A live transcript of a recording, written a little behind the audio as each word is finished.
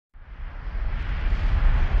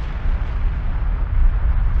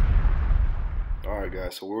Alright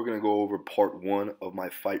guys, so we're going to go over part 1 of my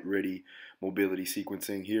fight ready mobility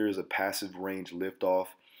sequencing. Here is a passive range liftoff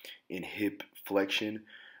in hip flexion.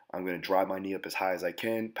 I'm going to drive my knee up as high as I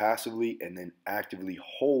can passively and then actively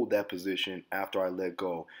hold that position after I let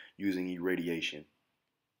go using irradiation.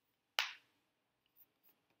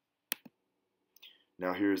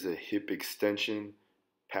 Now here's a hip extension,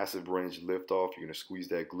 passive range liftoff. You're going to squeeze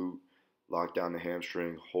that glute, lock down the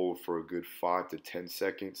hamstring, hold for a good 5 to 10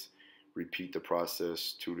 seconds. Repeat the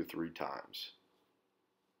process 2 to 3 times.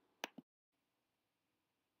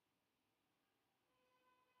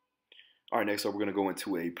 All right, next up we're going to go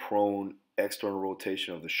into a prone external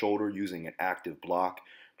rotation of the shoulder using an active block,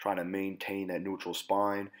 trying to maintain that neutral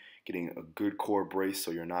spine, getting a good core brace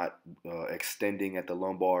so you're not extending at the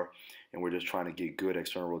lumbar, and we're just trying to get good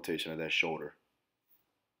external rotation of that shoulder.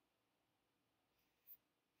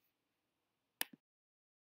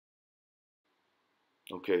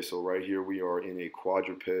 Okay, so right here we are in a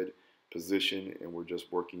quadruped position and we're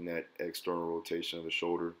just working that external rotation of the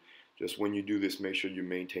shoulder. Just when you do this, make sure you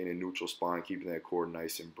maintain a neutral spine, keeping that core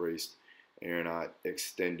nice and braced, and you're not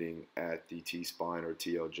extending at the T-spine or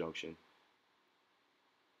TL junction.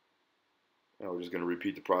 Now we're just going to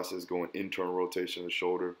repeat the process, going internal rotation of the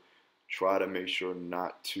shoulder. Try to make sure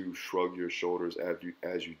not to shrug your shoulders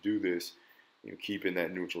as you do this, keeping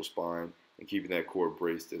that neutral spine and keeping that core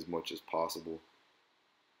braced as much as possible.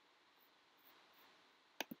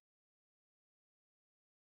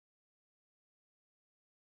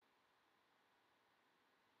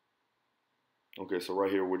 Okay, so right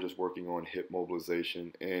here we're just working on hip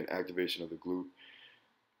mobilization and activation of the glute.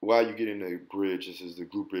 While you get in a bridge, this is the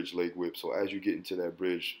glute bridge leg whip. So as you get into that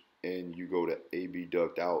bridge and you go to AB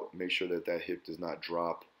duct out, make sure that that hip does not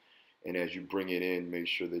drop. And as you bring it in, make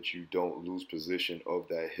sure that you don't lose position of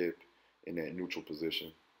that hip in that neutral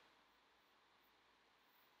position.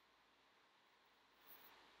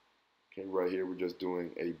 Okay, right here we're just doing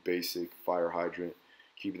a basic fire hydrant,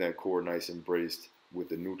 keeping that core nice and braced with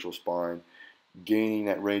the neutral spine, gaining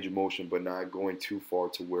that range of motion but not going too far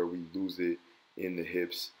to where we lose it in the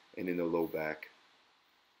hips and in the low back.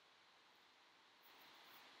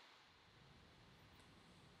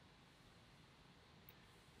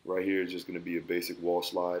 Right here is just going to be a basic wall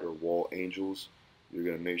slide or wall angels. You're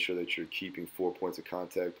going to make sure that you're keeping 4 points of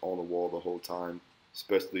contact on the wall the whole time,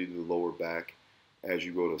 especially the lower back as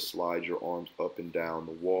you go to slide your arms up and down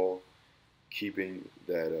the wall, keeping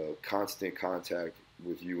that constant contact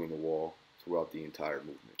with you and the wall throughout the entire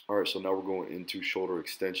movement. All right, so now we're going into shoulder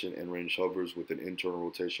extension and range hovers with an internal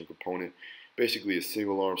rotation component, basically a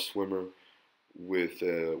single arm swimmer with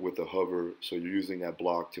a hover. So you're using that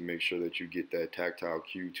block to make sure that you get that tactile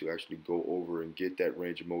cue to actually go over and get that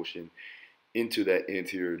range of motion into that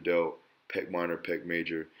anterior delt, pec minor, pec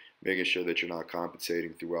major, making sure that you're not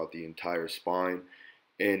compensating throughout the entire spine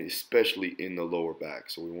and especially in the lower back.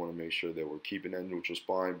 So we want to make sure that we're keeping that neutral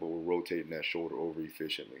spine, but we're rotating that shoulder over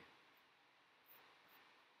efficiently.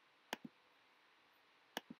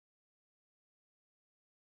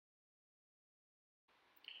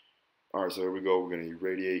 All right, so here we go. We're going to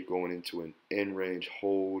irradiate going into an end range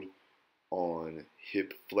hold on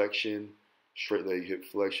hip flexion, straight leg hip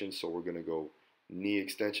flexion. So we're going to go knee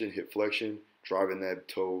extension, hip flexion, driving those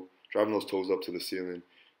toes up to the ceiling,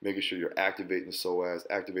 making sure you're activating the psoas,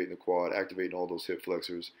 activating the quad, activating all those hip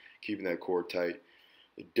flexors, keeping that core tight.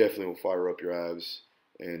 It definitely will fire up your abs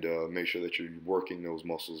and make sure that you're working those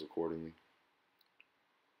muscles accordingly.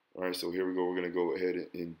 All right, so here we go. We're going to go ahead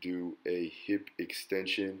and do a hip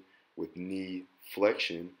extension with knee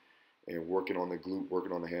flexion and working on the glute,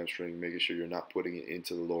 working on the hamstring, making sure you're not putting it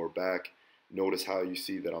into the lower back. Notice how you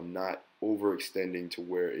see that I'm not overextending to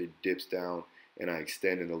where it dips down and I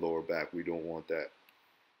extend in the lower back. We don't want that.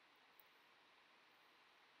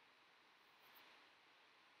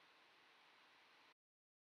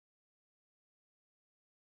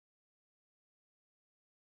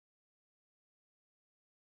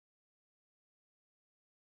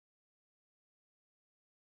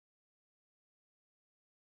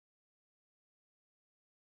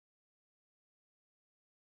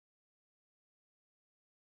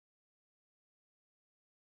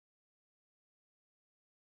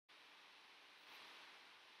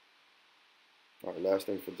 All right, last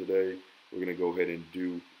thing for today, we're going to go ahead and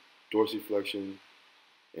do dorsiflexion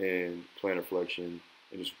and plantar flexion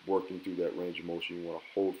and just working through that range of motion. You want to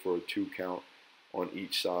hold for a 2 count on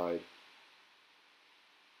each side.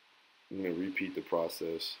 I'm going to repeat the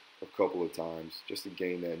process a couple of times just to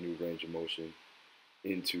gain that new range of motion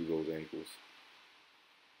into those ankles.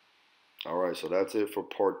 All right, so that's it for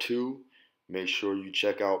part 2. Make sure you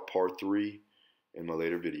check out part 3 in my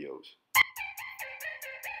later videos.